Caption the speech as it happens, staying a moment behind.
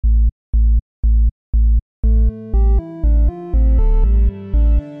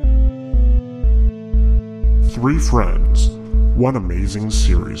Three friends, one amazing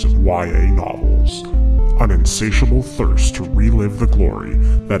series of YA novels, an insatiable thirst to relive the glory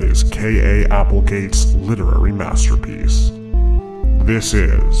that is K.A. Applegate's literary masterpiece. This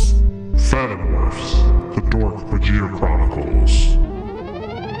is Fanimail, the Dork-Bajir Chronicles.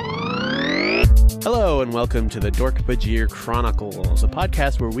 Hello and welcome to the Dork-Bajir Chronicles, a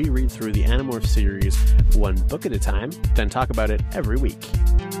podcast where we read through the Animorphs series one book at a time, then talk about it every week.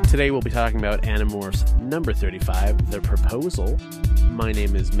 Today we'll be talking about Animorphs number 35, The Proposal. My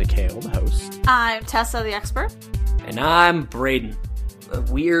name is Mikhail, the host. I'm Tessa, the expert. And I'm Braden. A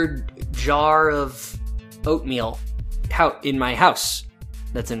weird jar of oatmeal in my house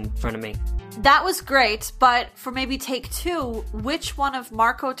that's in front of me. That was great, but for maybe take two, which one of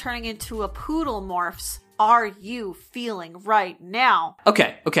Marco turning into a poodle morphs are you feeling right now?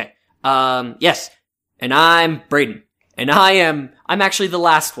 Okay. Yes. And I'm Braden. And I'm actually the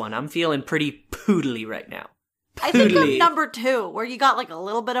last one. I'm feeling pretty poodly right now. I think I'm number two, where you got like a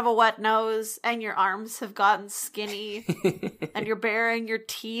little bit of a wet nose and your arms have gotten skinny and you're baring your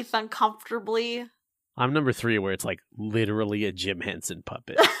teeth uncomfortably. I'm number three, where it's like literally a Jim Henson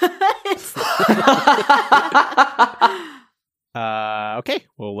puppet. Okay,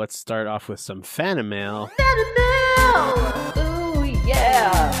 well, let's start off with some Fanimail. Fanimail! Ooh,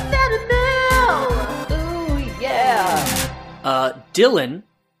 yeah! Fanimail! Ooh, yeah! Dylan,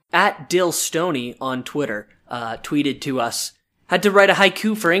 at Dill Stoney on Twitter, tweeted to us, had to write a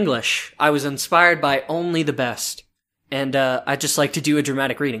haiku for English. I was inspired by only the best. And, I'd just like to do a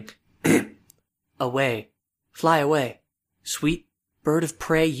dramatic reading. Away. Fly away. Sweet bird of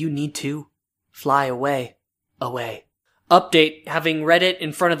prey, you need to fly away. Away. Update, having read it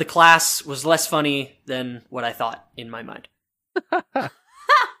in front of the class was less funny than what I thought in my mind. Okay,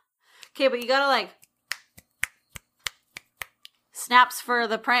 but you gotta like snaps for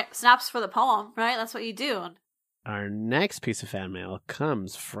the poem, right? That's what you do. Our next piece of fan mail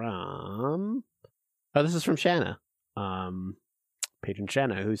comes from... Oh, this is from Shanna. Patron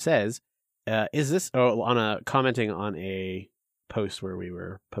Shanna, who says, commenting on a post where we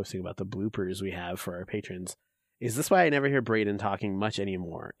were posting about the bloopers we have for our patrons. Is this why I never hear Braden talking much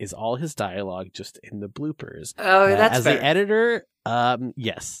anymore? Is all his dialogue just in the bloopers? Oh, that's as fair. The editor,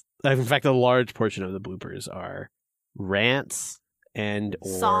 yes. In fact, a large portion of the bloopers are rants and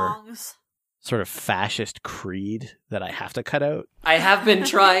or songs, sort of fascist creed that I have to cut out. I have been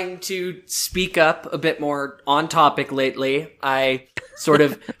trying to speak up a bit more on topic lately. I sort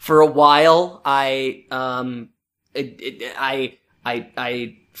of, for a while, I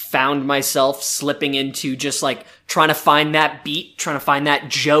found myself slipping into just like trying to find that beat, trying to find that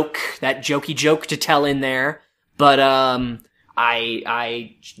joke, that jokey joke to tell in there. But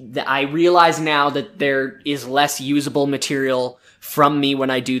I realize now that there is less usable material from me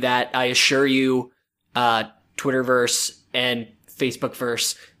when I do that. I assure you, Twitterverse and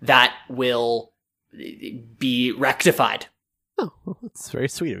Facebookverse, that will be rectified. Oh, well, that's very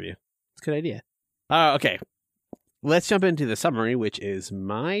sweet of you. It's a good idea. Okay. Let's jump into the summary, which is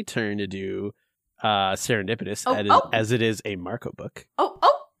my turn to do Serendipitous, as it is a Marco book.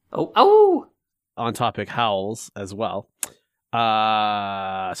 Oh! On topic howls as well.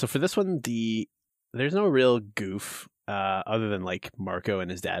 So for this one, there's no real goof other than like Marco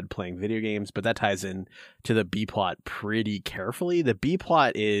and his dad playing video games, but that ties in to the B plot pretty carefully. The B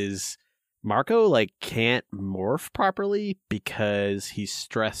plot is Marco like can't morph properly because he's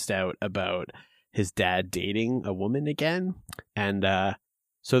stressed out about his dad dating a woman again. And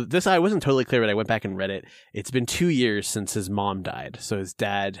so this, I wasn't totally clear, but I went back and read it. It's been 2 years since his mom died. So his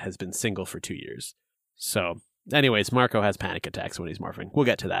dad has been single for 2 years. So anyways, Marco has panic attacks when he's morphing. We'll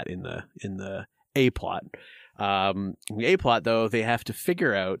get to that in the A plot. In the A plot, though, they have to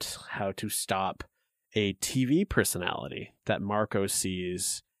figure out how to stop a TV personality that Marco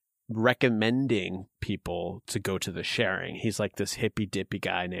sees recommending people to go to the sharing. He's like this hippy dippy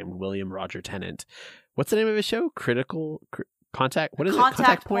guy named William Roger Tennant. What's the name of his show? Contact? What is it?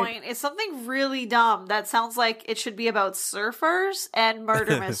 Contact Point. It's something really dumb that sounds like it should be about surfers and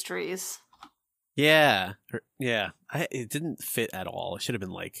murder mysteries. Yeah. It didn't fit at all. It should have been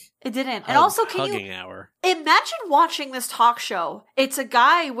like it didn't. And also, can hugging you hour. Imagine watching this talk show? It's a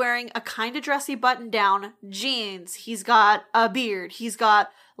guy wearing a kind of dressy button down, jeans. He's got a beard. He's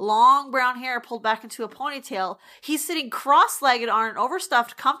got long brown hair pulled back into a ponytail. He's sitting cross-legged on an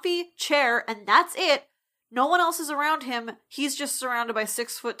overstuffed, comfy chair, and that's it. No one else is around him. He's just surrounded by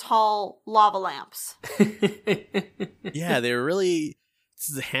 6-foot-tall lava lamps. Yeah, they're really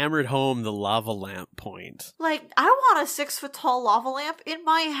hammered home the lava lamp point. Like, I want a 6-foot-tall lava lamp in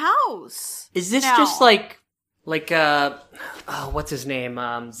my house. Is this just like Like, what's his name?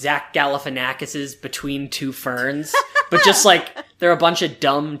 Zach Galifianakis's Between Two Ferns. But just like, they're a bunch of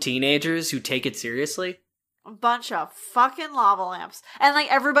dumb teenagers who take it seriously. A bunch of fucking lava lamps. And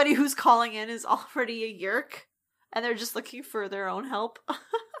like everybody who's calling in is already a yerk. And they're just looking for their own help.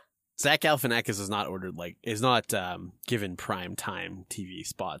 Zach Galifianakis is not given prime time TV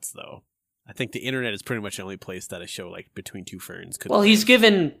spots though. I think the internet is pretty much the only place that a show like Between Two Ferns could. Well, he's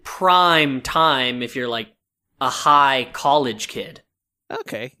given prime time if you're like a high college kid.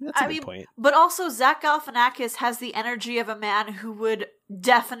 Okay, that's a good point. But also, Zach Galifianakis has the energy of a man who would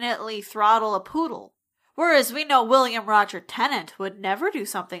definitely throttle a poodle. Whereas we know William Roger Tennant would never do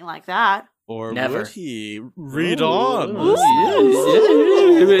something like that. Or never. Would he? Read on.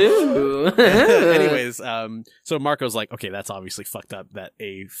 Anyways, so Marco's like, okay, that's obviously fucked up that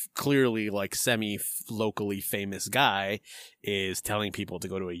a clearly like semi-locally famous guy is telling people to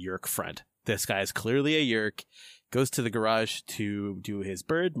go to a yerk front. This guy's clearly a yerk, goes to the garage to do his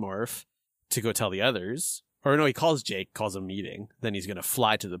bird morph to go tell the others. Or no, he calls Jake, calls a meeting. Then he's going to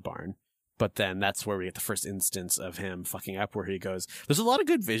fly to the barn. But then that's where we get the first instance of him fucking up where he goes, there's a lot of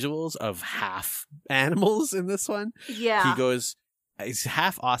good visuals of half animals in this one. Yeah. He goes, he's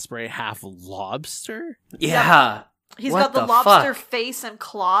half osprey, half lobster. Yeah. He's What got the the lobster fuck? face and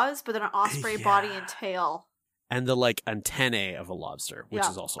claws, but then an osprey body and tail. And the like antennae of a lobster, which Yeah.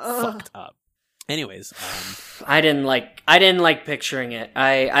 is also fucked up. Anyways, I didn't like picturing it.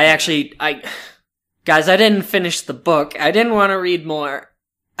 Guys, I didn't finish the book. I didn't want to read more.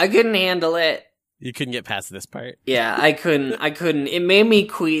 I couldn't handle it. you couldn't get past this part. Yeah, I couldn't. It made me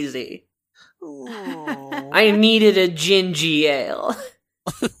queasy. I needed a gingy ale.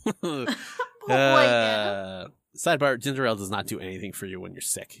 Sidebar, ginger ale does not do anything for you when you're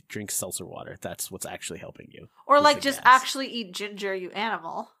sick. Drink seltzer water. That's what's actually helping you. Or with like the just gas. actually eat ginger, you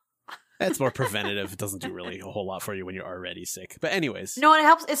animal. It's more preventative. It doesn't do really a whole lot for you when you're already sick. But anyways. No, it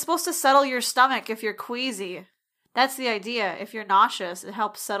helps. It's supposed to settle your stomach if you're queasy. That's the idea. If you're nauseous, it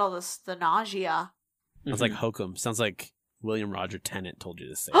helps settle the nausea. Sounds like hokum. Sounds like William Roger Tennant told you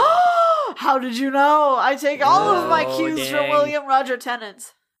to say. How did you know? I take all of my Oh, cues from dang. William Roger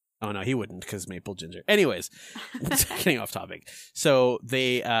Tennant. Oh, no, he wouldn't because maple ginger. Anyways, getting off topic. So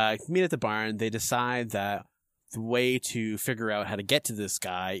they meet at the barn. They decide that the way to figure out how to get to this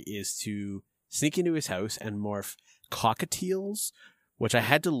guy is to sneak into his house and morph cockatiels, which I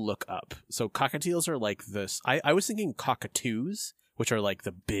had to look up. So cockatiels are like this. I was thinking cockatoos, which are like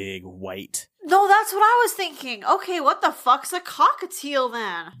the big white. No, that's what I was thinking. Okay, what the fuck's a cockatiel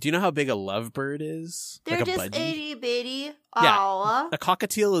then? Do you know how big a lovebird is? They're like a just budgie? itty bitty. Yeah. Aw. A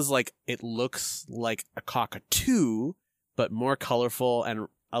cockatiel is like, it looks like a cockatoo, but more colorful and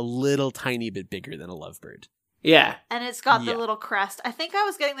a little tiny bit bigger than a lovebird. Yeah. And it's got the Yeah. little crest. I think I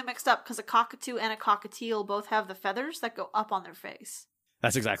was getting them mixed up because a cockatoo and a cockatiel both have the feathers that go up on their face.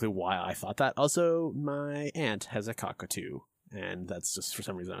 That's exactly why I thought that. Also, my aunt has a cockatoo, and that's just for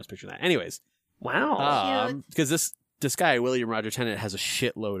some reason I was picturing that. Anyways, Wow. Cute. because this guy William Roger Tennant has a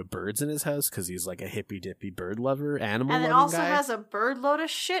shitload of birds in his house because he's like a hippy dippy bird lover, animal And then loving also guy. has a bird load of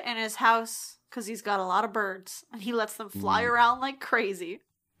shit in his house because he's got a lot of birds. And he lets them fly around like crazy.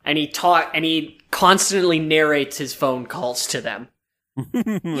 And he constantly narrates his phone calls to them.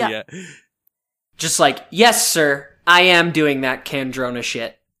 Yeah. Just like, yes, sir, I am doing that Kandrona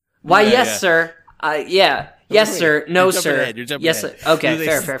shit. Why, Yeah, yes, yeah. sir. Yeah. Yes, Wait, sir. No, you're jumping sir. ahead, you're jumping Yes, ahead. sir. Okay, They-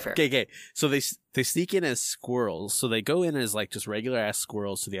 fair. Okay. So they sneak in as squirrels. So they go in as like just regular ass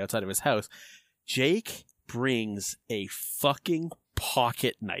squirrels to the outside of his house. Jake brings a fucking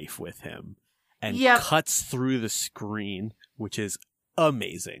pocket knife with him and Yep. cuts through the screen, which is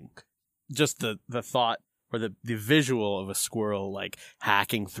amazing. Just the thought or the visual of a squirrel like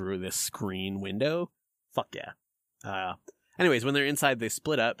hacking through this screen window. Fuck yeah. Anyways, when they're inside, they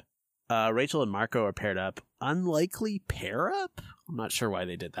split up. Rachel and Marco are paired up. Unlikely pair up? I'm not sure why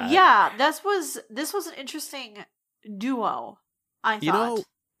they did that. Yeah, this was an interesting duo, I thought. You know,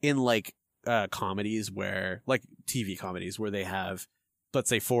 in like comedies where, like TV comedies where they have, let's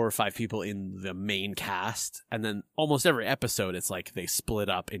say 4 or 5 people in the main cast, and then almost every episode it's like they split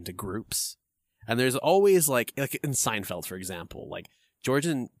up into groups. And there's always like in Seinfeld, for example, like George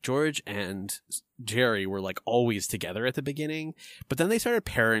and Jerry were like always together at the beginning, but then they started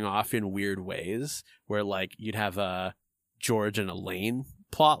pairing off in weird ways where like you'd have a George and Elaine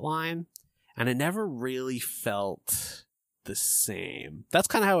plot line, and it never really felt the same. That's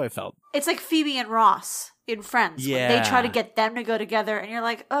kind of how I felt. It's like Phoebe and Ross in Friends. When they try to Yeah. get them to go together, and you're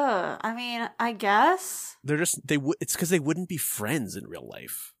like, I mean, I guess. It's because they wouldn't be friends in real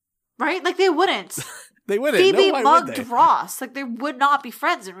life. Right? Like, they wouldn't. They wouldn't. Phoebe No, why would mugged they? Ross. Like, they would not be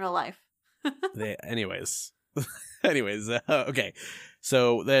friends in real life. Anyways, Anyways, okay.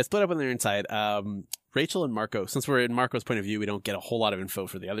 So they split up when they're inside. Rachel and Marco, since we're in Marco's point of view, we don't get a whole lot of info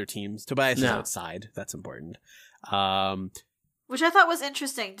for the other teams. Tobias is outside. That's important. Which I thought was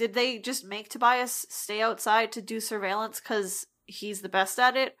interesting. Did they just make Tobias stay outside to do surveillance because he's the best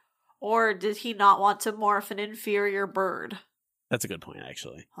at it? Or did he not want to morph an inferior bird? That's a good point,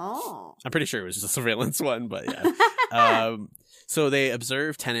 actually. Oh. I'm pretty sure it was just a surveillance one, but yeah. So they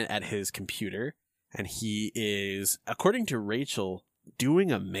observe Tennant at his computer, and he is, according to Rachel,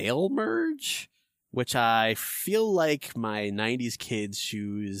 doing a mail merge, which I feel like my 90s kids'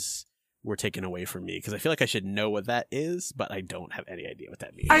 shoes were taken away from me, because I feel like I should know what that is, but I don't have any idea what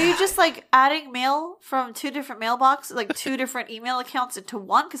that means. Are you just like adding mail from two different mailboxes, like two different email accounts into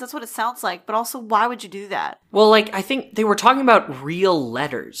one? Because that's what it sounds like. But also, why would you do that? Well, like, I think they were talking about real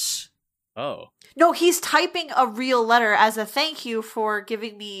letters. Oh. No, he's typing a real letter as a thank you for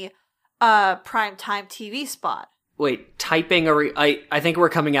giving me a primetime TV spot. Wait, typing I think we're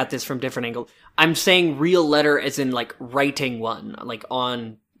coming at this from different angle. I'm saying real letter as in, like, writing one, like,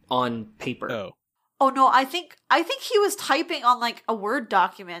 on paper. Oh no, I think he was typing on like a Word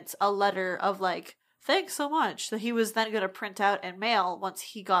document a letter of like thanks so much that he was then going to print out and mail once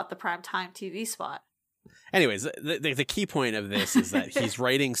he got the primetime TV spot. Anyways, the key point of this is that he's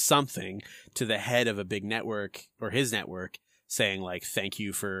writing something to the head of a big network or his network saying like thank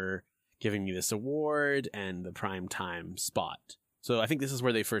you for giving me this award and the primetime spot. So I think this is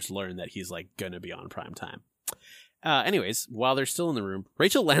where they first learned that he's like going to be on primetime. Anyways, while they're still in the room,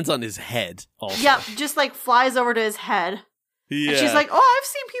 Rachel lands on his head also. Yep, just like flies over to his head. Yeah. And she's like, oh, I've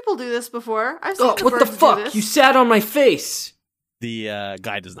seen people do this before. I've seen what the fuck? You sat on my face. The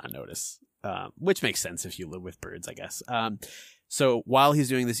guy does not notice, which makes sense if you live with birds, I guess. So while he's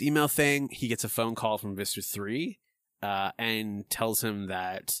doing this email thing, he gets a phone call from Vista 3 and tells him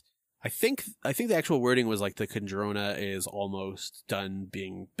that I think the actual wording was like the Kandrona is almost done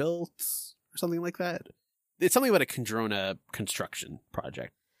being built or something like that. It's something about a Kandrona construction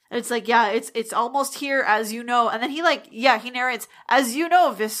project. It's like, yeah, it's almost here, as you know. And then he narrates, as you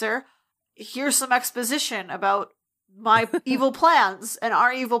know, Visser, here's some exposition about my evil plans and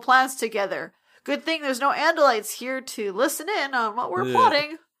our evil plans together. Good thing there's no Andalites here to listen in on what we're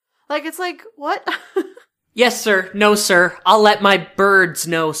plotting. Like, it's like, what? Yes, sir. No, sir. I'll let my birds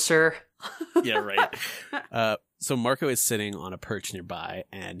know, sir. Yeah, right. So Marco is sitting on a perch nearby,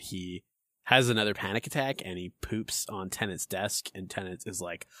 and he has another panic attack, and he poops on Tennant's desk, and Tennant is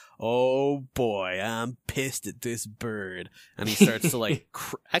like, oh boy, I'm pissed at this bird. And he starts to like,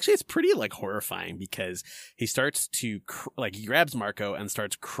 actually it's pretty like horrifying, because he starts to, he grabs Marco and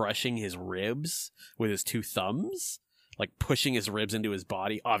starts crushing his ribs with his two thumbs, like pushing his ribs into his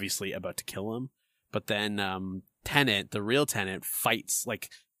body, obviously about to kill him. But then Tennant, the real Tennant, fights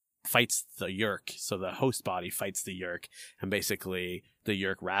the Yerk. So the host body fights the Yerk, and basically the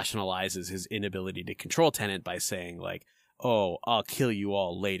Yerk rationalizes his inability to control Tennant by saying like, oh, I'll kill you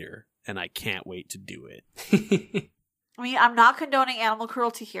all later, and I can't wait to do it. I mean, I'm not condoning animal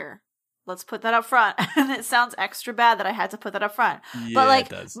cruelty here. Let's put that up front. And it sounds extra bad that I had to put that up front. Yeah, but like, it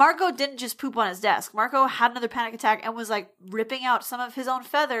does. Marco didn't just poop on his desk. Marco had another panic attack and was like ripping out some of his own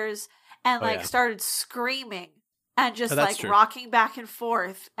feathers and started screaming and just rocking back and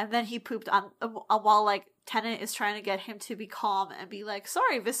forth. And then he pooped on while like Tennant is trying to get him to be calm and be like,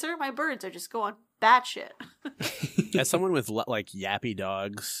 sorry, Visser, my birds are just going batshit. As someone with like yappy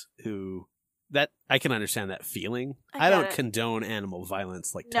dogs that I can understand that feeling. I don't condone animal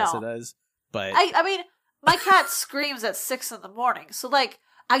violence like Tessa does, but I mean, my cat screams at 6 a.m. So like,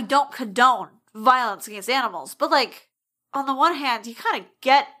 I don't condone violence against animals, but like, on the one hand, you kind of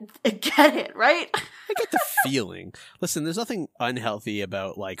get it, right? I get the feeling. Listen, there's nothing unhealthy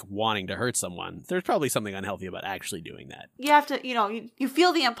about like wanting to hurt someone. There's probably something unhealthy about actually doing that. You have to, you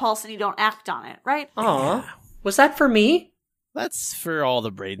feel the impulse and you don't act on it, right? Aw, was that for me? That's for all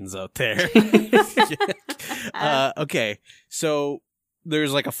the Bradens out there. Okay, so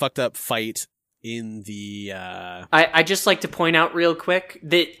there's like a fucked up fight in the... I just like to point out real quick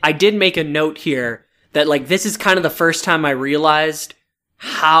that I did make a note here that, like, this is kind of the first time I realized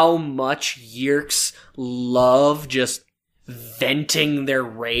how much Yerks love just venting their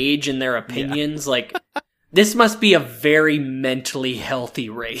rage and their opinions. Yeah. Like, this must be a very mentally healthy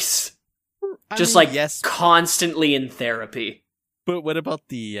race. Yes, constantly in therapy. But what about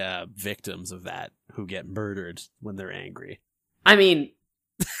the victims of that who get murdered when they're angry? I mean...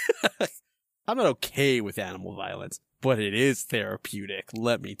 I'm not okay with animal violence, but it is therapeutic,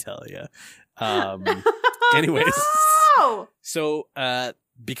 let me tell you. Anyways, no! So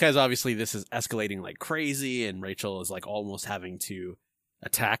because obviously this is escalating like crazy, and Rachel is like almost having to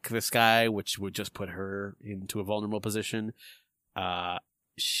attack this guy, which would just put her into a vulnerable position.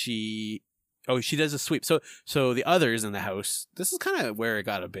 She does a sweep. So the others in the house, this is kind of where it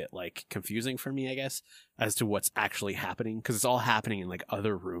got a bit like confusing for me, I guess, as to what's actually happening, because it's all happening in like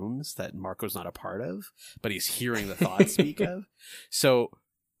other rooms that Marco's not a part of, but he's hearing the thoughts speak of. So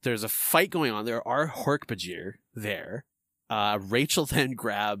there's a fight going on. There are Dork-Bajir there. Rachel then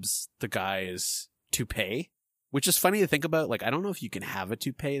grabs the guy's toupee, which is funny to think about. Like, I don't know if you can have a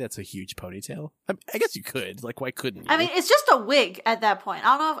toupee that's a huge ponytail. I guess you could. Like, why couldn't you? I mean, it's just a wig at that point.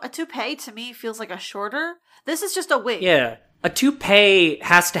 I don't know if a toupee to me feels like a shorter. This is just a wig. Yeah. A toupee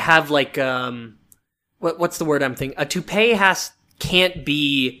has to have like, what's the word I'm thinking? A toupee can't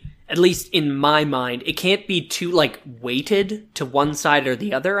be, at least in my mind, it can't be too like weighted to one side or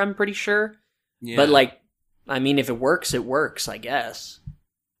the other, I'm pretty sure. Yeah. But like, I mean, if it works, I guess.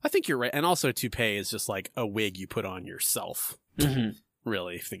 I think you're right. And also, a toupee is just like a wig you put on yourself. Mm-hmm.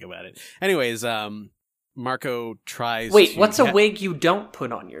 Really, if you think about it. Anyways, Marco tries Wait, what's a wig you don't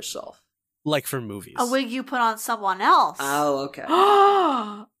put on yourself? Like for movies. A wig you put on someone else. Oh, okay.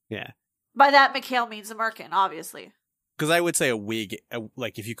 Yeah. By that, Mikhail means American, obviously. Because I would say a wig,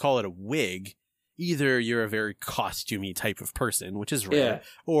 like if you call it a wig, either you're a very costumey type of person, which is rare,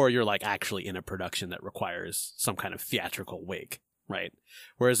 or you're like actually in a production that requires some kind of theatrical wig. Right.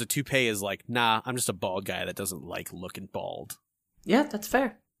 Whereas a toupee is like, nah, I'm just a bald guy that doesn't like looking bald. Yeah, that's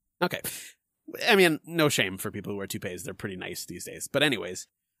fair. Okay. I mean, no shame for people who wear toupees. They're pretty nice these days. But anyways,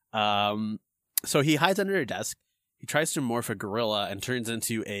 so he hides under a desk. He tries to morph a gorilla and turns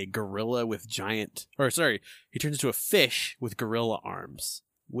into a gorilla with he turns into a fish with gorilla arms,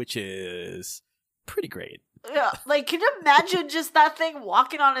 which is pretty great. Yeah, like, can you imagine just that thing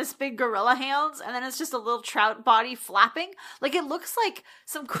walking on his big gorilla hands, and then it's just a little trout body flapping? Like, it looks like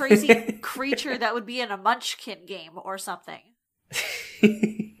some crazy creature that would be in a Munchkin game or something.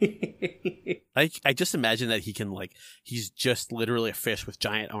 I just imagine that he's just literally a fish with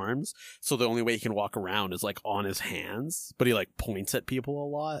giant arms, so the only way he can walk around is like on his hands, but he like points at people a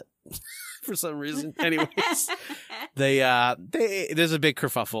lot for some reason. Anyways, there's a big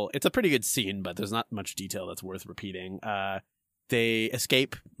kerfuffle. It's a pretty good scene, but there's not much detail that's worth repeating. They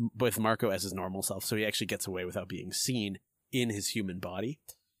escape with Marco as his normal self, so he actually gets away without being seen in his human body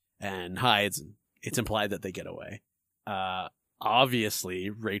and hides. It's implied that they get away. Obviously,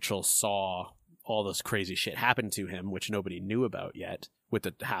 Rachel saw all this crazy shit happen to him, which nobody knew about yet with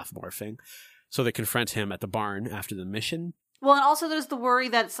the half morphing. So they confront him at the barn after the mission. Well, and also there's the worry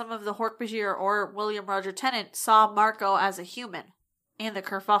that some of the Dork-Bajir or William Roger Tennant saw Marco as a human in the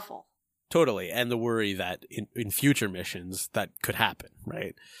kerfuffle. Totally. And the worry that in future missions that could happen,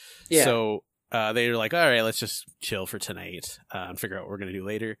 right? Yeah. So they're like, all right, let's just chill for tonight and figure out what we're going to do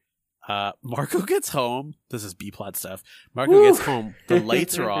later. Marco gets home. This is B-plot stuff. Marco gets home. The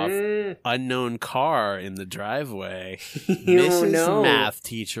lights are off. Unknown car in the driveway. Mrs. Math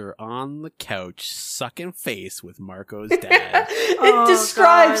teacher on the couch sucking face with Marco's dad. It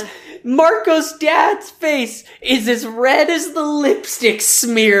describes Marco's dad's face is as red as the lipstick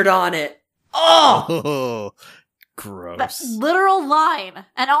smeared on it. Oh, gross. That literal line.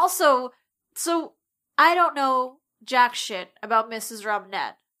 And also, so I don't know jack shit about Mrs.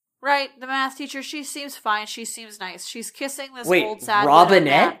 Robinette. Right, the math teacher, she seems fine, she seems nice. She's kissing this old sad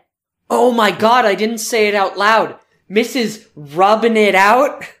Robinette? Oh my god, I didn't say it out loud. Mrs. Rubbing It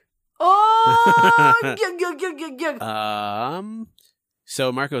Out? Oh!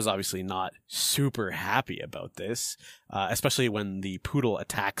 So Marco's obviously not super happy about this, especially when the poodle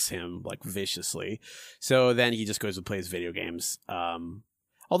attacks him, like, viciously. So then he just goes and plays video games.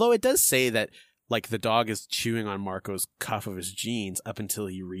 Although it does say that like the dog is chewing on Marco's cuff of his jeans up until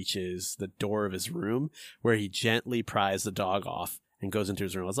he reaches the door of his room, where he gently pries the dog off and goes into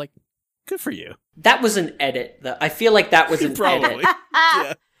his room. I was like, good for you. That was an edit. I feel like that was an Probably. edit.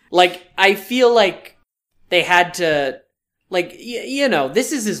 Yeah. Like, I feel like they had to, like, you know,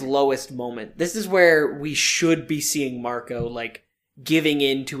 this is his lowest moment. This is where we should be seeing Marco, like, giving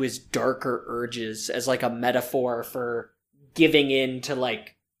in to his darker urges as, like, a metaphor for giving in to,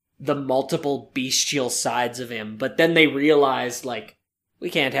 like, the multiple bestial sides of him. But then they realized, like, we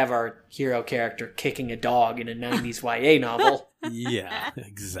can't have our hero character kicking a dog in a 90s YA novel. Yeah,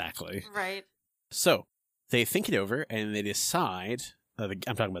 exactly. Right. So they think it over and they decide, I'm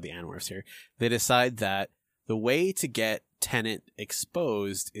talking about the Animorphs here, they decide that the way to get Tennant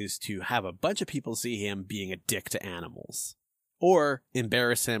exposed is to have a bunch of people see him being a dick to animals. Or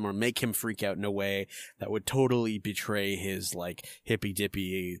embarrass him or make him freak out in a way that would totally betray his, like,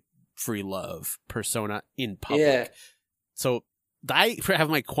 hippy-dippy free love persona in public. Yeah. So I have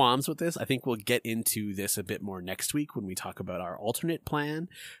my qualms with this. I think we'll get into this a bit more next week when we talk about our alternate plan.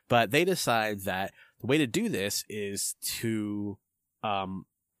 But they decide that the way to do this is to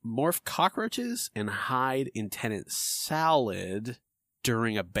morph cockroaches and hide in tenant salad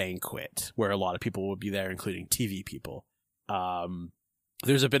during a banquet where a lot of people will be there, including TV people.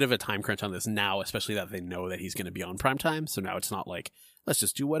 There's a bit of a time crunch on this now, especially that they know that he's going to be on primetime. So now it's not like, let's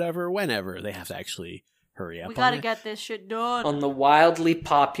just do whatever, whenever. They have to actually hurry up. We gotta get this shit done. On the wildly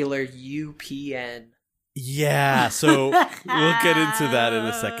popular UPN. Yeah, so we'll get into that in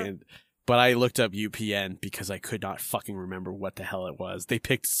a second. But I looked up UPN because I could not fucking remember what the hell it was. They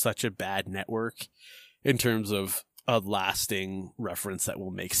picked such a bad network in terms of a lasting reference that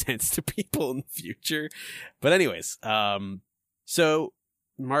will make sense to people in the future. But anyways, so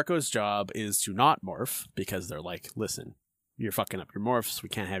Marco's job is to not morph because they're like, listen, you're fucking up your morphs. We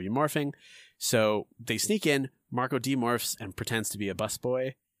can't have you morphing. So they sneak in. Marco demorphs and pretends to be a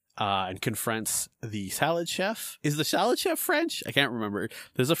busboy and confronts the salad chef. Is the salad chef French? I can't remember.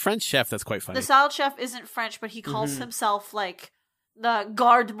 There's a French chef that's quite funny. The salad chef isn't French, but he calls himself like the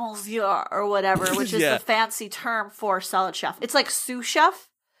garde monsieur or whatever, which is the fancy term for salad chef. It's like sous chef.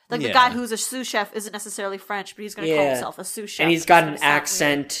 Like the guy who's a sous chef isn't necessarily French, but he's going to call himself a sous chef. And he's got an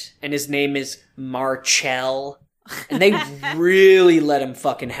accent, and his name is Marcel. And they really let him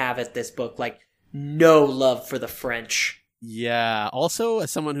fucking have it, this book. Like, no love for the French. Yeah. Also,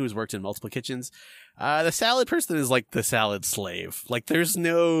 as someone who's worked in multiple kitchens, the salad person is like the salad slave. Like, there's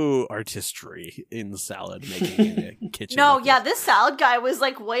no artistry in salad making in a kitchen. No, this salad guy was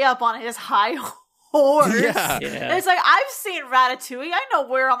like way up on his high horse. Yeah. And it's like, I've seen Ratatouille. I know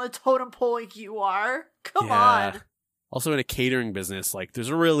where on the totem pole you are. Come on. Also, in a catering business, like,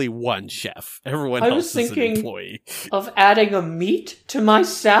 there's really one chef. Everyone else is an employee. Of adding a meat to my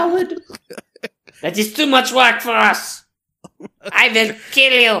salad? That is too much work for us. I will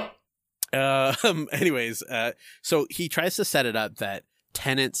kill you. Anyways, so he tries to set it up that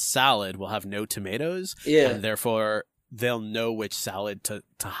tenant's salad will have no tomatoes. Yeah. And therefore, they'll know which salad to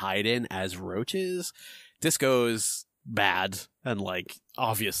hide in as roaches. This goes bad. And like,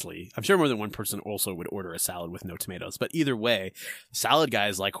 obviously, I'm sure more than one person also would order a salad with no tomatoes. But either way, the salad guy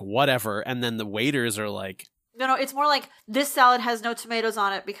is like, whatever. And then the waiters are like, no, it's more like this salad has no tomatoes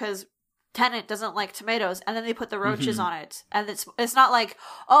on it because tenant doesn't like tomatoes. And then they put the roaches on it. And it's not like,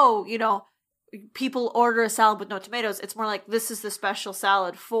 oh, you know, people order a salad with no tomatoes. It's more like, this is the special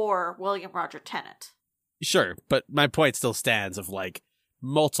salad for William Roger Tennant. Sure. But my point still stands of like,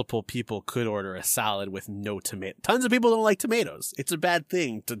 multiple people could order a salad with no tomato. Tons of people don't like tomatoes. It's a bad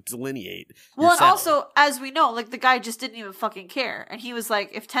thing to delineate. Well, and also, as we know, like the guy just didn't even fucking care. And he was like,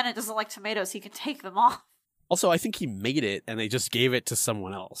 if Tennant doesn't like tomatoes, he can take them off. Also, I think he made it and they just gave it to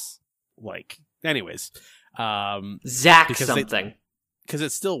someone else. Like, anyways. Zach something. Because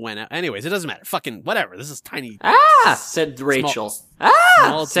it still went out. Anyways, it doesn't matter. Fucking whatever. This is tiny. Said Rachel.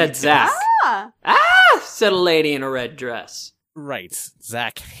 Small said details. Zach. Said a lady in a red dress. Right.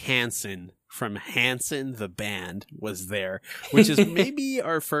 Zach Hansen from Hansen the Band was there, which is maybe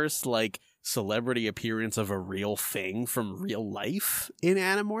our first, like, celebrity appearance of a real thing from real life in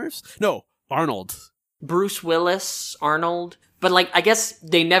Animorphs. No, Arnold. Bruce Willis, Arnold. But, like, I guess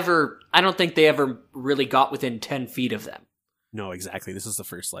I don't think they ever really got within 10 feet of them. No, exactly. This is the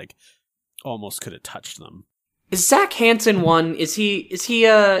first, like, almost could have touched them. Is Zach Hansen one? Is he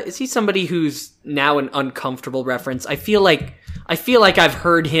somebody who's now an uncomfortable reference? I feel like I've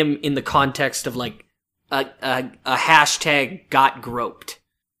heard him in the context of like a hashtag got groped.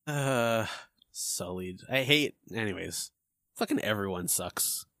 Sullied. Anyways, fucking everyone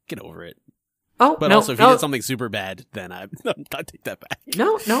sucks. Get over it. Oh, but also, if he did something super bad, then I take that back.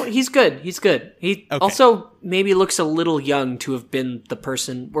 No, he's good. He's good. He also maybe looks a little young to have been the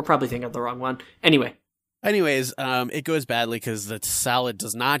person. We're probably thinking of the wrong one. Anyways, it goes badly because the salad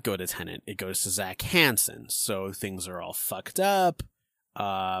does not go to Tennant. It goes to Zach Hansen. So things are all fucked up.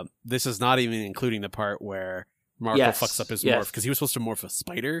 This is not even including the part where Marco fucks up his morph because he was supposed to morph a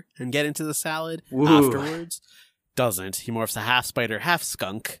spider and get into the salad afterwards. Doesn't. He morphs a half spider, half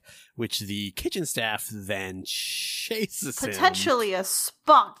skunk, which the kitchen staff then chases him. Potentially a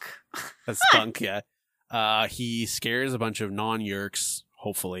spunk. A skunk, yeah. He scares a bunch of non-yerks,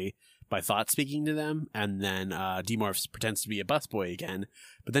 hopefully, by thought speaking to them, and then demorphs, pretends to be a busboy again,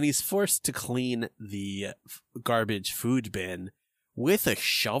 but then he's forced to clean the garbage food bin with a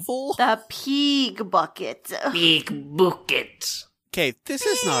shovel? The pig bucket. Pig bucket. Okay, this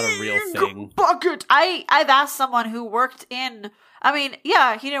is not a real thing. Bucket! I've asked someone who worked in, I mean,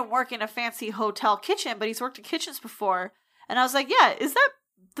 yeah, he didn't work in a fancy hotel kitchen, but he's worked in kitchens before, and I was like, yeah, is that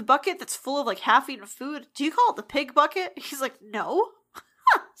the bucket that's full of like half-eaten food, do you call it the pig bucket? He's like, no.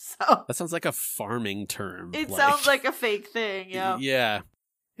 So That sounds like a farming term. it sounds like a fake thing. Yeah. Yeah.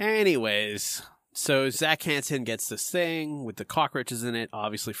 Anyways, so Zach Hansen gets this thing with the cockroaches in it.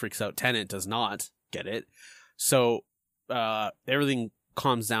 Obviously freaks out. Tennant does not get it. So everything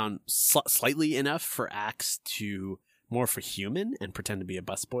calms down slightly enough for Axe to morph a human and pretend to be a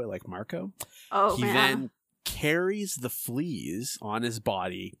busboy like Marco. Oh, He man. then carries the fleas on his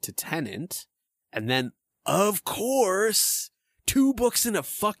body to Tennant, and then, of course, 2 books in a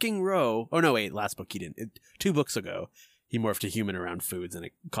fucking row. Oh, no, wait, last book he didn't. 2 books ago, he morphed a human around foods, and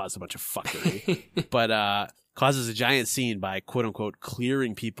it caused a bunch of fuckery. But causes a giant scene by, quote-unquote,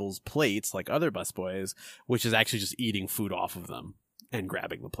 clearing people's plates like other busboys, which is actually just eating food off of them and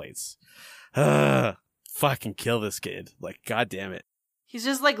grabbing the plates. Fucking kill this kid. Like, god damn it. He's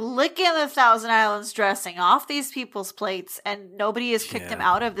just like licking the Thousand Islands dressing off these people's plates, and nobody has kicked him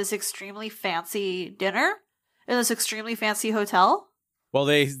out of this extremely fancy dinner in this extremely fancy hotel. Well,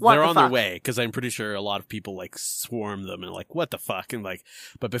 they're What the on their fuck? way, because I'm pretty sure a lot of people like swarm them and like, what the fuck? And like,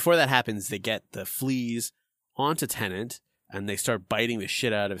 but before that happens, they get the fleas onto Tennant and they start biting the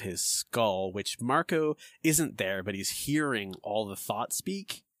shit out of his skull, which Marco isn't there, but he's hearing all the thought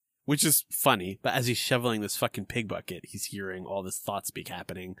speak, which is funny. But as he's shoveling this fucking pig bucket, he's hearing all this thought speak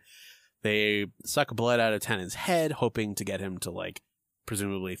happening. They suck blood out of Tennant's head, hoping to get him to like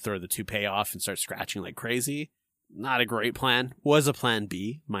presumably throw the toupee off and start scratching like crazy. Not a great plan. Was a plan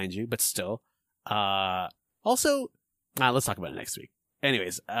B, mind you, but still. Also, let's talk about it next week.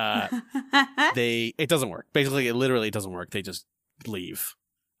 Anyways, it doesn't work. Basically, it literally doesn't work. They just leave.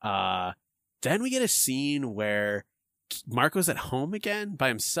 Then we get a scene where Marco's at home again by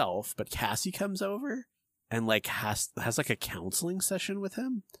himself, but Cassie comes over and like has like a counseling session with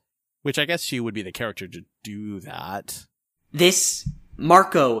him, which I guess she would be the character to do that.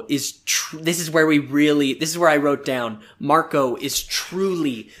 Marco is this is where I wrote down, Marco is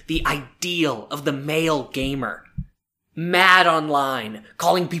truly the ideal of the male gamer. Mad online,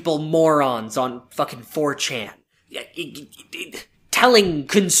 calling people morons on fucking 4chan, telling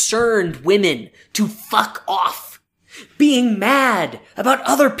concerned women to fuck off, being mad about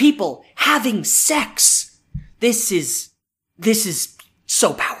other people having sex. This is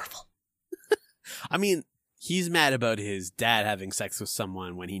so powerful. I mean, he's mad about his dad having sex with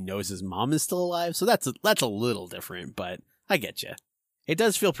someone when he knows his mom is still alive, so that's a little different, but I get you. It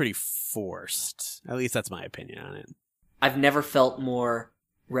does feel pretty forced. At least that's my opinion on it. I've never felt more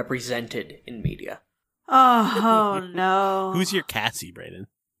represented in media. Oh no. Who's your Cassie, Brayden?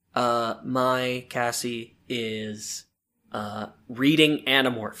 My Cassie is reading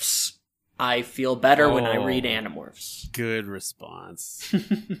Animorphs. I feel better when I read Animorphs. Good response.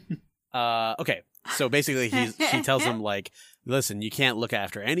 Okay, so basically she tells him, like, listen, you can't look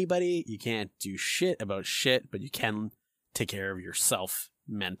after anybody, you can't do shit about shit, but you can take care of yourself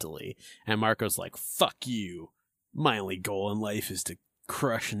mentally. And Marco's like, fuck you. My only goal in life is to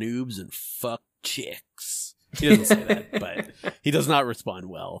crush noobs and fuck chicks. He doesn't say that, but he does not respond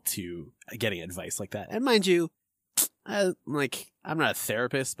well to getting advice like that. And mind you, I'm not a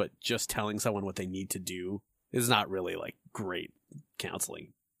therapist, but just telling someone what they need to do is not really like great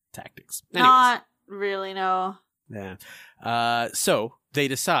counseling tactics. Anyways. Not really, no. Yeah. So they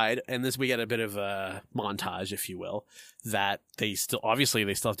decide, and we get a bit of a montage, if you will, that they still have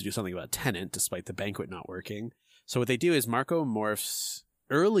to do something about Tennant despite the banquet not working. So what they do is Marco morphs.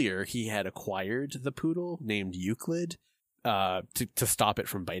 Earlier, he had acquired the poodle named Euclid to stop it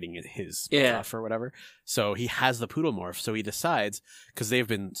from biting his cuff or whatever. So he has the poodle morph. So he decides, because they've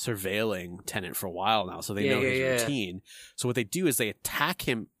been surveilling Tennant for a while now, so they know his routine. So what they do is they attack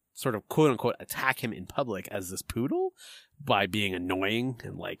him, sort of quote unquote attack him in public as this poodle by being annoying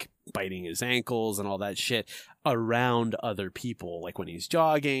and like biting his ankles and all that shit around other people, like when he's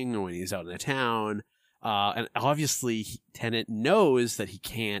jogging or when he's out in the town. And obviously Tennant knows that he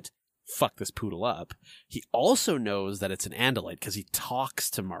can't fuck this poodle up. He also knows that it's an Andalite because he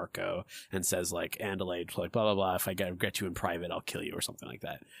talks to Marco and says like, Andalite, like blah, blah, blah. If I get you in private, I'll kill you or something like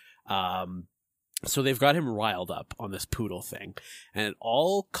that. So they've got him riled up on this poodle thing, and it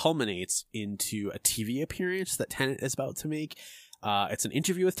all culminates into a TV appearance that Tennant is about to make. It's an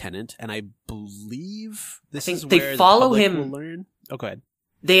interview with Tennant, and I believe this is where they follow the public him. will learn. Oh, go ahead.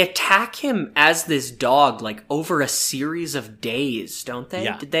 They attack him as this dog, like, over a series of days, don't they?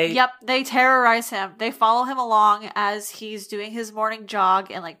 Yeah. Did they? Yep, they terrorize him. They follow him along as he's doing his morning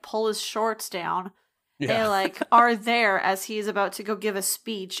jog and, like, pull his shorts down. Yeah. They, like, are there as he's about to go give a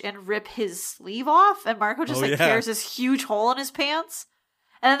speech and rip his sleeve off. And Marco just, tears this huge hole in his pants.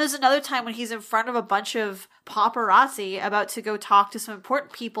 And then there's another time when he's in front of a bunch of paparazzi about to go talk to some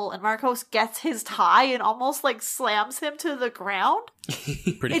important people, and Marcos gets his tie and almost like slams him to the ground.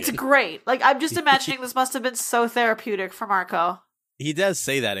 It's great. Like, I'm just imagining this must have been so therapeutic for Marco. He does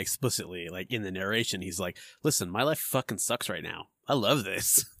say that explicitly, like in the narration. He's like, listen, my life fucking sucks right now. I love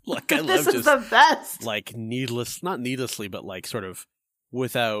this. Like, I love this is the best. Like, not needlessly, but like sort of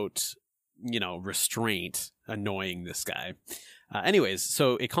without, restraint, annoying this guy. Anyways,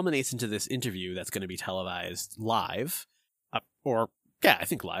 so it culminates into this interview that's going to be televised live, I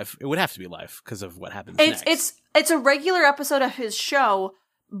think live. It would have to be live because of what happens next. It's a regular episode of his show,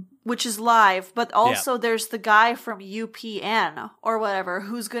 which is live, but also there's the guy from UPN or whatever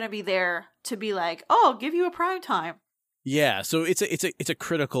who's going to be there to be like, oh, I'll give you a prime time. Yeah, so it's a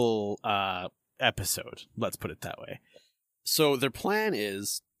critical episode. Let's put it that way. So their plan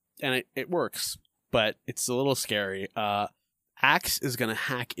is, and it works, but it's a little scary. Axe is going to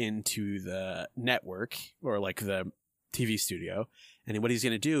hack into the network or like the TV studio. And what he's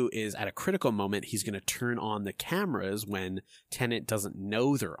going to do is at a critical moment, he's going to turn on the cameras when Tennant doesn't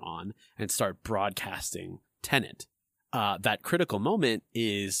know they're on and start broadcasting Tennant. That critical moment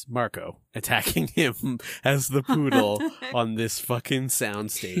is Marco attacking him as the poodle on this fucking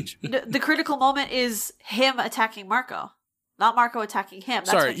soundstage. The critical moment is him attacking Marco. Not Marco attacking him.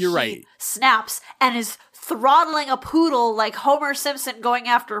 That's Sorry, when you're he right. Snaps and is throttling a poodle like Homer Simpson going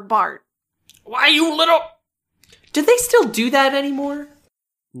after Bart. Why, you little... Do they still do that anymore?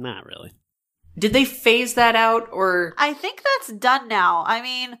 Not really. Did they phase that out, or... I think that's done now. I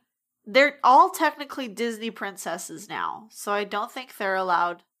mean, they're all technically Disney princesses now, so I don't think they're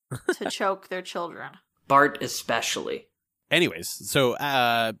allowed to choke their children. Bart especially. Anyways, so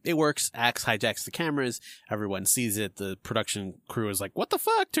it works. Axe hijacks the cameras. Everyone sees it. The production crew is like, what the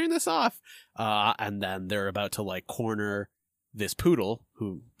fuck? Turn this off. And then they're about to like corner this poodle,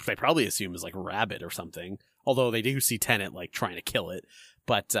 who they probably assume is like a rabbit or something. Although they do see Tennant like trying to kill it.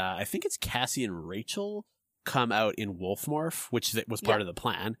 But I think it's Cassie and Rachel come out in wolf morph, which was part of the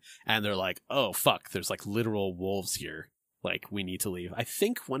plan. And they're like, oh, fuck, there's like literal wolves here. Like, we need to leave. I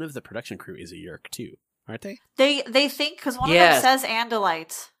think one of the production crew is a Yerk too. Aren't they? They think, because one of them says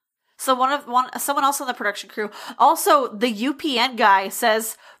Andalite. So someone else on the production crew. Also, the UPN guy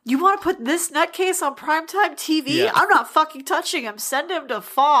says, you want to put this nutcase on primetime TV? Yeah. I'm not fucking touching him. Send him to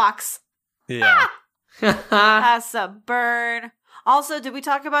Fox. Yeah. That's a burn. Also, did we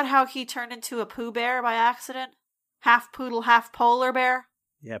talk about how he turned into a Pooh Bear by accident? Half poodle, half polar bear?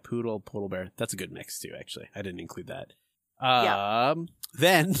 Yeah, poodle bear. That's a good mix too, actually. I didn't include that.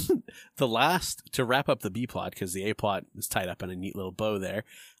 Then the last, to wrap up the B plot, because the A plot is tied up in a neat little bow there.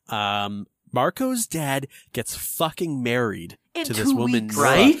 Marco's dad gets fucking married to this woman,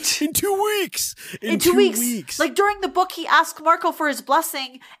 right? In 2 weeks. In 2 weeks. Like, during the book, he asks Marco for his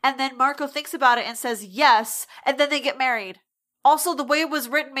blessing, and then Marco thinks about it and says yes, and then they get married. Also, the way it was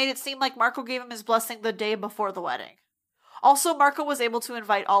written made it seem like Marco gave him his blessing the day before the wedding. Also, Marco was able to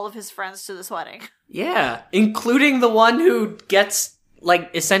invite all of his friends to this wedding. Yeah, including the one who gets, like,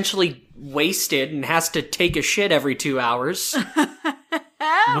 essentially wasted and has to take a shit every 2 hours.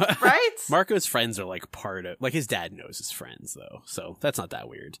 Right? Marco's friends are like part of, like, his dad knows his friends though, so that's not that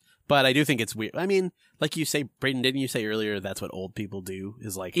weird. But I do think it's weird. I mean, like you say, Brayden, didn't you say earlier that's what old people do?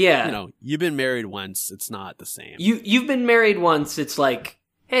 Is like, you've been married once, it's not the same. You've been married once, it's like,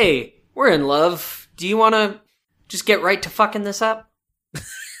 hey, we're in love. Do you want to just get right to fucking this up?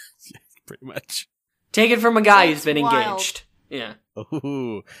 Pretty much. Take it from a guy who's been engaged. Yeah.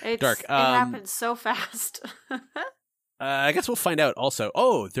 Ooh, dark. It happens so fast. I guess we'll find out also.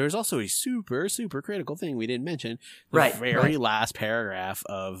 Oh, there's also a super, super critical thing we didn't mention. The very last paragraph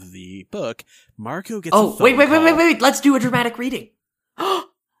of the book, Marco gets a phone call. Wait. Let's do a dramatic reading.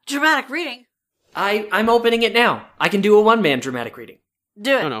 Dramatic reading? I'm opening it now. I can do a one-man dramatic reading.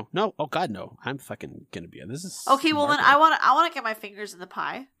 Do it. No. Oh, God, no. I'm fucking gonna be this is okay, well, Marco. then I want to get my fingers in the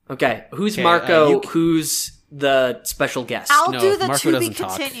pie. Okay, who's Marco? Who's the special guest? I'll do the Marco to be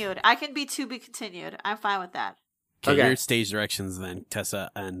doesn't continued. I can be to be continued. I'm fine with that. Okay, your stage directions then,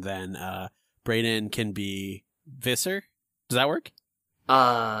 Tessa, and then Brayden can be Visser. Does that work?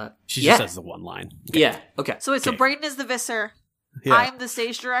 She just says the one line. Okay. Yeah, okay. So Brayden is the Visser. Yeah. I'm the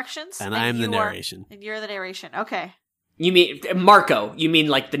stage directions. And I'm the narration. And you're the narration. Okay. You mean Marco? You mean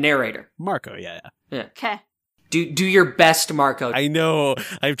like the narrator? Marco, yeah. Okay. Do your best, Marco. I know.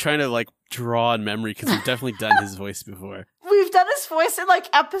 I'm trying to like draw on memory because we've definitely done his voice before. We've done his voice in like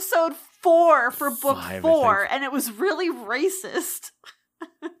episode 4 for book 4, and it was really racist.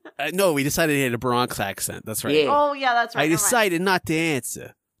 No, we decided he had a Bronx accent. That's right. Yeah. Oh, yeah, that's right. I decided not to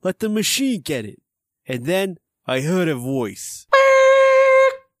answer. Let the machine get it. And then I heard a voice.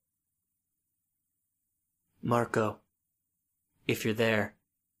 Marco, if you're there,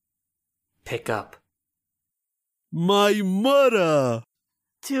 pick up. My mother!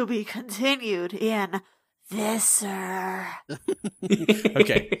 To be continued in Visser.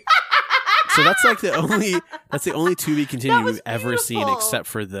 Okay. So that's like the only to be continued we've ever seen beautiful. except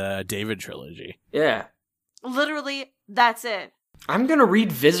for the David trilogy. Yeah. Literally, that's it. I'm gonna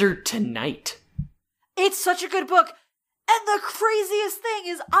read Visser tonight. It's such a good book. And the craziest thing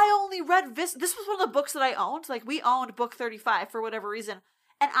is I only read This was one of the books that I owned. Like, we owned book 35 for whatever reason.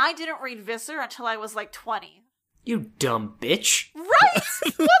 And I didn't read Visser until I was like 20. You dumb bitch. Right?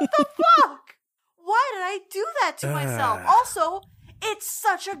 What the fuck? Why did I do that to myself? Also, it's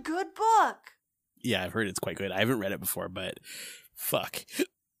such a good book. Yeah, I've heard it's quite good. I haven't read it before, but fuck.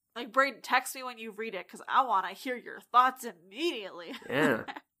 Like, Braden, text me when you read it, because I want to hear your thoughts immediately. Yeah.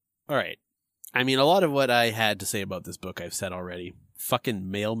 All right. I mean, a lot of what I had to say about this book I've said already.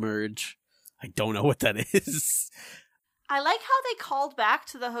 Fucking mail merge. I don't know what that is. I like how they called back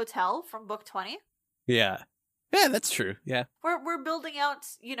to the hotel from book 20. Yeah. Yeah, that's true. Yeah. We're building out,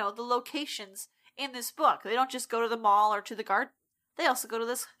 the locations in this book. They don't just go to the mall or to the garden. They also go to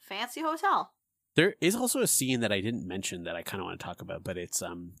this fancy hotel. There is also a scene that I didn't mention that I kind of want to talk about, but it's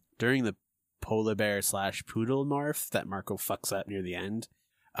during the polar bear / poodle morph that Marco fucks up near the end.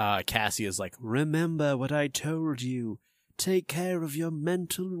 Cassie is like, remember what I told you. Take care of your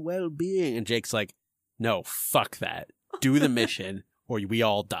mental well-being. And Jake's like, no, fuck that. Do the mission or we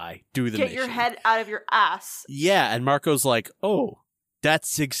all die. Do the mission. Get your head out of your ass. Yeah, and Marco's like, oh,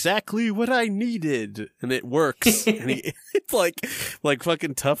 that's exactly what I needed. And it works. And it's like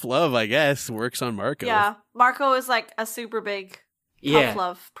fucking tough love, I guess, works on Marco. Yeah, Marco is like a super big tough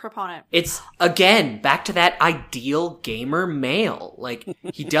love proponent. It's, again, back to that ideal gamer male. Like,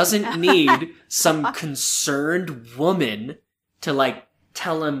 he doesn't need some concerned woman to, like,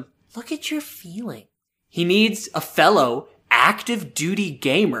 tell him, look at your feeling. He needs a fellow active duty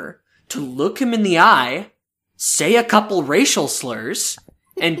gamer to look him in the eye, say a couple racial slurs,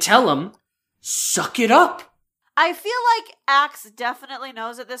 and tell him, suck it up. I feel like Axe definitely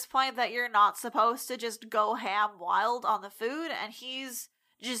knows at this point that you're not supposed to just go ham wild on the food, and he's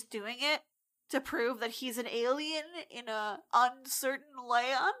just doing it to prove that he's an alien in a uncertain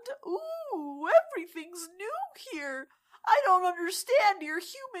land. Ooh, everything's new here. I don't understand your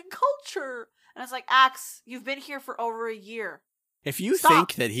human culture. And it's like, Axe, you've been here for over a year. If you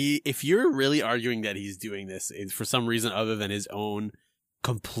think that if you're really arguing that he's doing this for some reason other than his own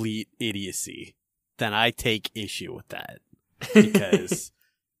complete idiocy, then I take issue with that. Because,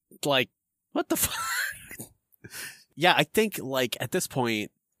 like, what the fuck? Yeah, I think, like, at this point,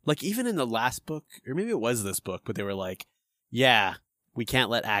 like, even in the last book, or maybe it was this book, but they were like, yeah, we can't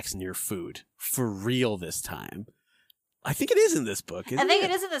let Axe near food. For real this time. I think it is in this book, isn't it? I think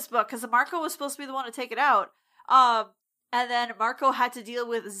it is in this book, because Marco was supposed to be the one to take it out. And then Marco had to deal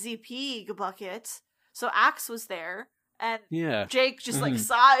with ZP Bucket, so Axe was there. And Jake just, like,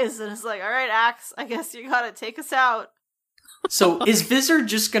 sighs and is like, all right, Axe, I guess you gotta take us out. So, is Visser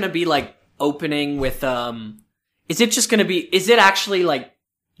just gonna be, like, opening with, is it actually, like,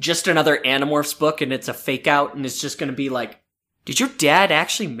 just another Animorphs book and it's a fake out and it's just gonna be like, did your dad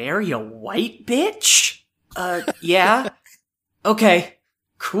actually marry a white bitch? Yeah. Okay.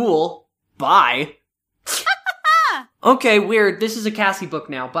 Cool. Bye. Okay, weird. This is a Cassie book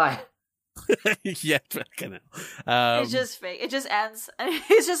now. Bye. Yeah, fucking hell. It's just fake. It just ends. And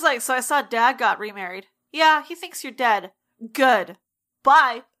he's just like, so I saw Dad got remarried. Yeah, he thinks you're dead. Good.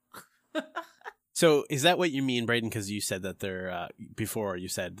 Bye. So is that what you mean, Braden? Because you said that before you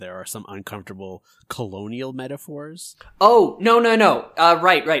said there are some uncomfortable colonial metaphors? Oh, no.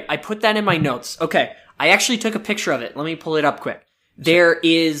 Right. I put that in my notes. Okay. I actually took a picture of it. Let me pull it up quick. There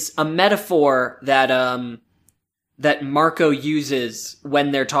is a metaphor that Marco uses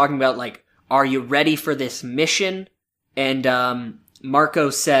when they're talking about, like, are you ready for this mission? And Marco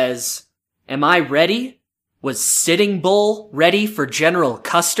says, am I ready? Was Sitting Bull ready for General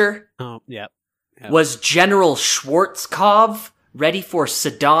Custer? Oh, yeah. Was General Schwarzkopf ready for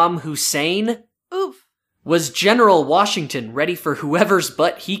Saddam Hussein? Oof. Was General Washington ready for whoever's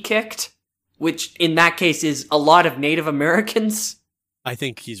butt he kicked? Which, in that case, is a lot of Native Americans. I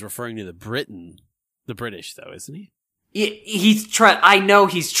think he's referring to the British, though, isn't he? I know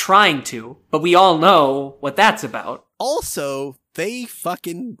he's trying to, but we all know what that's about. Also, they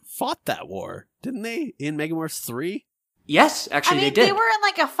fucking fought that war, didn't they? In Megamorphs 3? Yes, actually they did. They were in,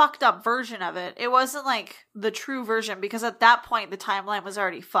 like, a fucked up version of it. It wasn't, like, the true version, because at that point, the timeline was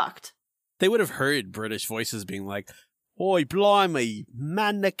already fucked. They would have heard British voices being like, oi, blimey,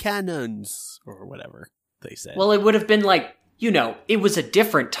 man the cannons, or whatever they said. Well, it would have been like, it was a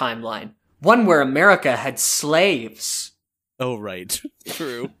different timeline. one where America had slaves. Oh, right.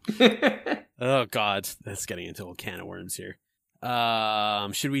 True. Oh, God. That's getting into a can of worms here.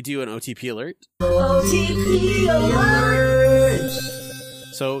 Should we do an OTP alert? OTP alert!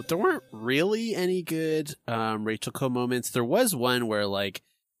 So there weren't really any good Rachel Co moments. There was one where like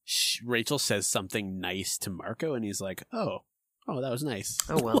Rachel says something nice to Marco, and he's like, "Oh, that was nice."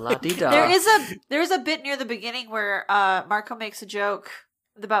 Oh well, la di da. There is a bit near the beginning where Marco makes a joke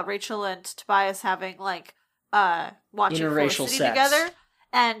about Rachel and Tobias having like watching interracial Felicity sex together,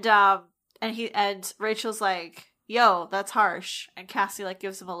 and Rachel's like, "Yo, that's harsh," and Cassie like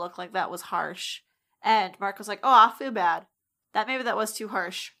gives him a look like that was harsh, and Marco's like, "Oh, I feel bad. Maybe that was too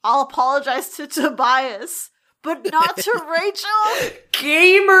harsh. I'll apologize to Tobias, but not to Rachel."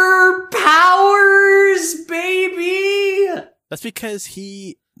 Gamer powers, baby! That's because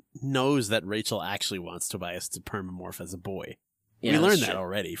he knows that Rachel actually wants Tobias to permamorph as a boy. Yeah, we learned that's that true.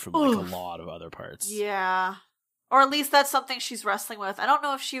 already from like a lot of other parts. Yeah. Or at least that's something she's wrestling with. I don't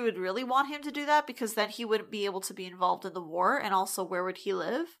know if she would really want him to do that, because then he wouldn't be able to be involved in the war, and also where would he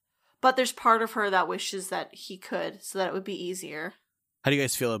live? But there's part of her that wishes that he could, so that it would be easier. How do you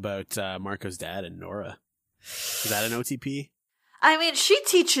guys feel about Marco's dad and Nora? Is that an OTP? I mean, she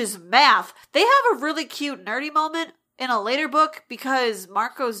teaches math. They have a really cute nerdy moment in a later book, because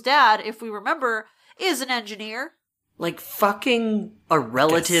Marco's dad, if we remember, is an engineer. Like fucking a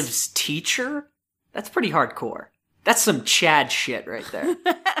relative's teacher? That's pretty hardcore. That's some Chad shit right there.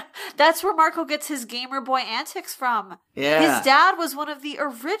 That's where Marco gets his gamer boy antics from. Yeah. His dad was one of the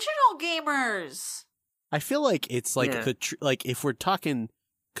original gamers. I feel like it's like Yeah. like if we're talking,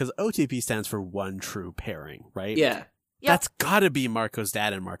 because OTP stands for one true pairing, right? Yeah. Yep. That's gotta be Marco's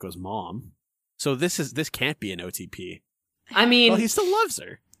dad and Marco's mom. So this can't be an OTP. I mean, Well, he still loves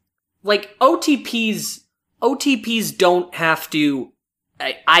her. like OTPs don't have to,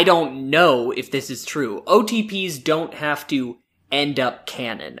 I don't know if this is true. OTPs don't have to end up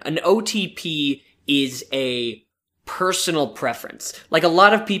canon. An OTP is a personal preference. Like a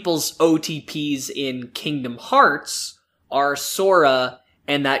lot of people's OTPs in Kingdom Hearts are Sora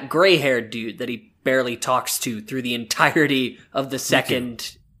and that gray-haired dude that he barely talks to through the entirety of the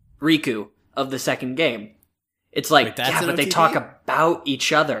second Riku of the second game. It's like, Wait, that's yeah, an but they OTP? talk about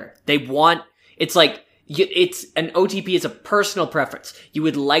each other. They want, it's like, it's an OTP is a personal preference. You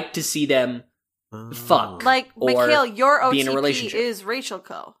would like to see them fuck. Like, or Mikhail, your be in a OTP relationship. is Rachel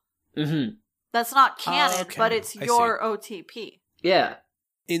Co. Mm-hmm. That's not canon, okay. but it's I your OTP. Yeah.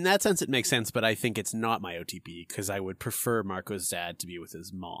 In that sense, it makes sense, but I think it's not my OTP because I would prefer Marco's dad to be with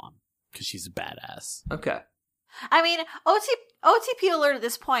his mom because she's a badass. Okay. I mean, OTP alert at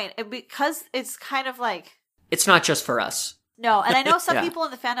this point, because it's kind of like... It's not just for us. No, and I know some Yeah. people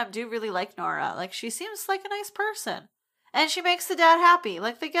in the fandom do really like Nora. Like, she seems like a nice person. And she makes the dad happy.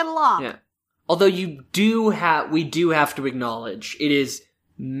 Like, they get along. Yeah. Although we do have to acknowledge it is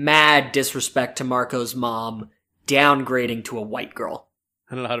mad disrespect to Marco's mom downgrading to a white girl.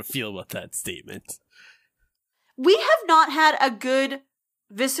 I don't know how to feel about that statement. We have not had a good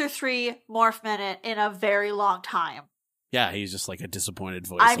Visser 3 morph minute in a very long time. Yeah, he's just like a disappointed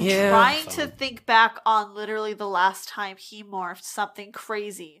voice. I'm on the Yeah. trying phone. to think back on literally the last time he morphed something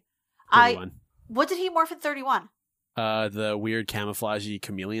crazy. 31. What did he morph in 31? The weird camouflagey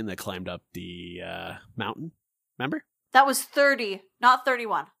chameleon that climbed up the mountain. Remember? That was 30, not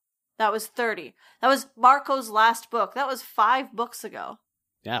 31. That was 30. That was Marco's last book. That was 5 books ago.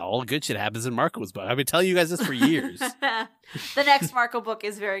 Yeah, all good shit happens in Marco's book. I've been telling you guys this for years. The next Marco book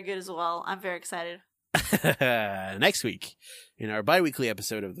is very good as well. I'm very excited. Next week, in our bi-weekly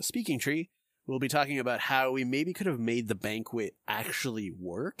episode of The Speaking Tree, we'll be talking about how we maybe could have made the banquet actually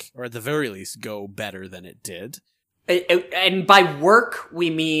work, or at the very least go better than it did. And by work,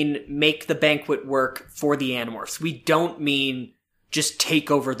 we mean make the banquet work for the Animorphs. We don't mean just take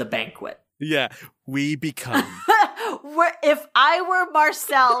over the banquet. Yeah, we become. If I were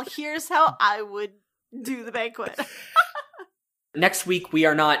Marcel, here's how I would do the banquet. Next week, we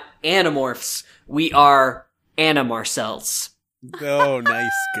are not Animorphs. We are Animarcels. Oh,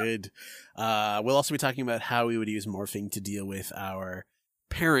 nice, good. We'll also be talking about how we would use morphing to deal with our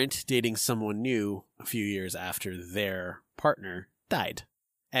parent dating someone new a few years after their partner died.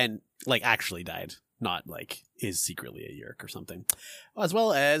 And, like, actually died. Not, like, is secretly a yerk or something. As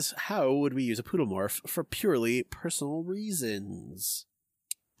well as how would we use a poodle morph for purely personal reasons.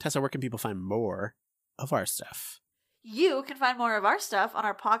 Tessa, where can people find more of our stuff? You can find more of our stuff on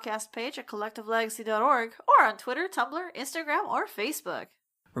our podcast page at collectivelegacy.org or on Twitter, Tumblr, Instagram, or Facebook.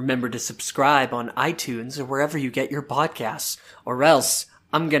 Remember to subscribe on iTunes or wherever you get your podcasts, or else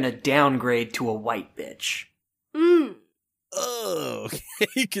I'm gonna downgrade to a white bitch. Oh,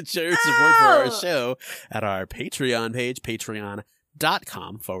 you can show your support for our show at our Patreon page,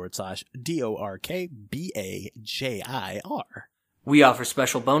 patreon.com/DORKBAJIR. We offer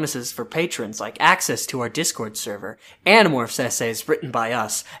special bonuses for patrons like access to our Discord server, Animorphs essays written by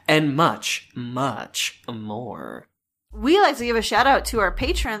us, and much, much more. We like to give a shout out to our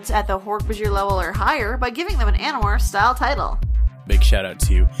patrons at the Dork-Bajir level or higher by giving them an Animorph style title. Big shout out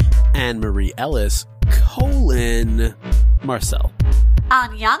to Anne-Marie Ellis, Marcel.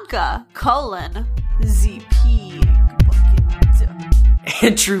 Anyanka, the pig bucket.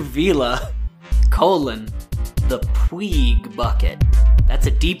 Andrew Vila, the Puig bucket. That's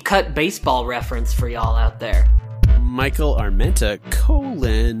a deep cut baseball reference for y'all out there. Michael Armenta,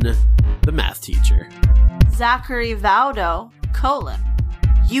 the math teacher. Zachary Vaudo,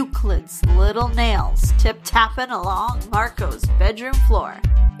 Euclid's little nails tip-tapping along Marco's bedroom floor.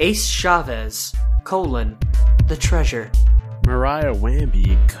 Ace Chavez, the treasure. Mariah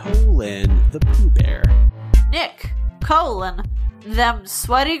Wamby, the Pooh Bear. Nick, them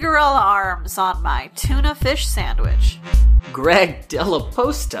sweaty gorilla arms on my tuna fish sandwich. Greg Della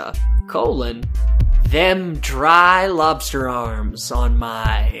Posta, them dry lobster arms on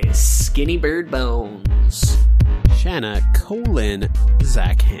my skinny bird bones. Shanna,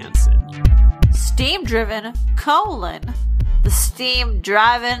 Zach Hansen. Steam driven, the steam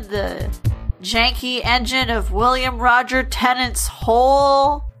driving the janky engine of William Roger Tennant's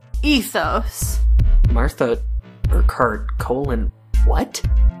whole ethos. Martha Urquhart, what?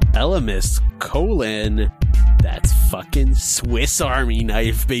 Elemis, that's fucking Swiss Army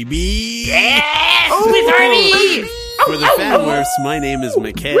knife, baby! Yeah! Swiss Army! For the Fanworths, my name is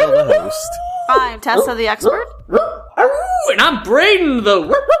Mikhail, the host. I'm Tessa, the expert. And I'm Braden,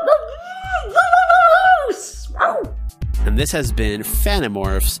 the... And this has been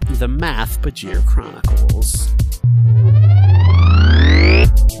Fanimorphs, the Math-Bajir Chronicles.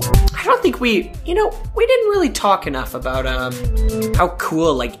 I don't think we didn't really talk enough about, how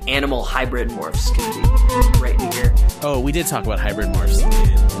cool, like, animal hybrid morphs can be right here. Oh, we did talk about hybrid morphs in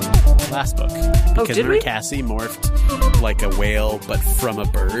last book. Because did we? Cassie morphed like a whale, but from a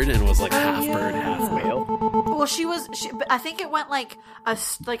bird, and was like half bird, half whale. Well, I think it went like a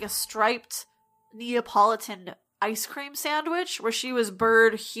striped Neapolitan ice cream sandwich where she was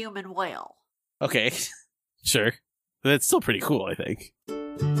bird, human, whale. Okay, sure. That's still pretty cool, I think.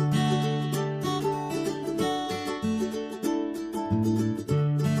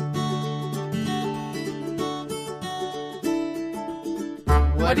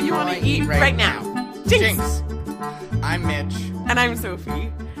 What do you want to eat right now? Jinx! I'm Mitch. And I'm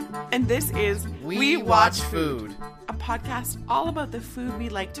Sophie. And this is We Watch Food, a podcast all about the food we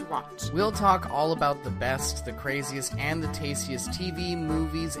like to watch. We'll talk all about the best, the craziest, and the tastiest TV,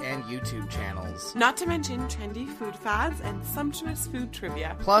 movies, and YouTube channels. Not to mention trendy food fads and sumptuous food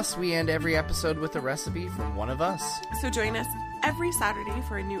trivia. Plus, we end every episode with a recipe from one of us. So join us every Saturday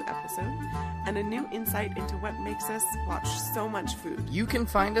for a new episode and a new insight into what makes us watch so much food. You can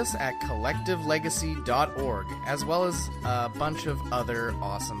find us at collectivelegacy.org, as well as a bunch of other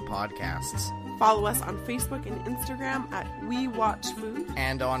awesome podcasts. Follow us on Facebook and Instagram at We Watch Food.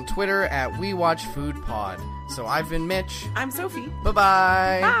 And on Twitter at We Watch Food Pod. So I've been Mitch. I'm Sophie.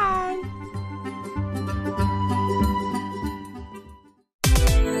 Bye-bye. Bye.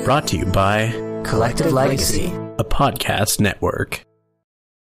 Brought to you by Collective Legacy, a podcast network.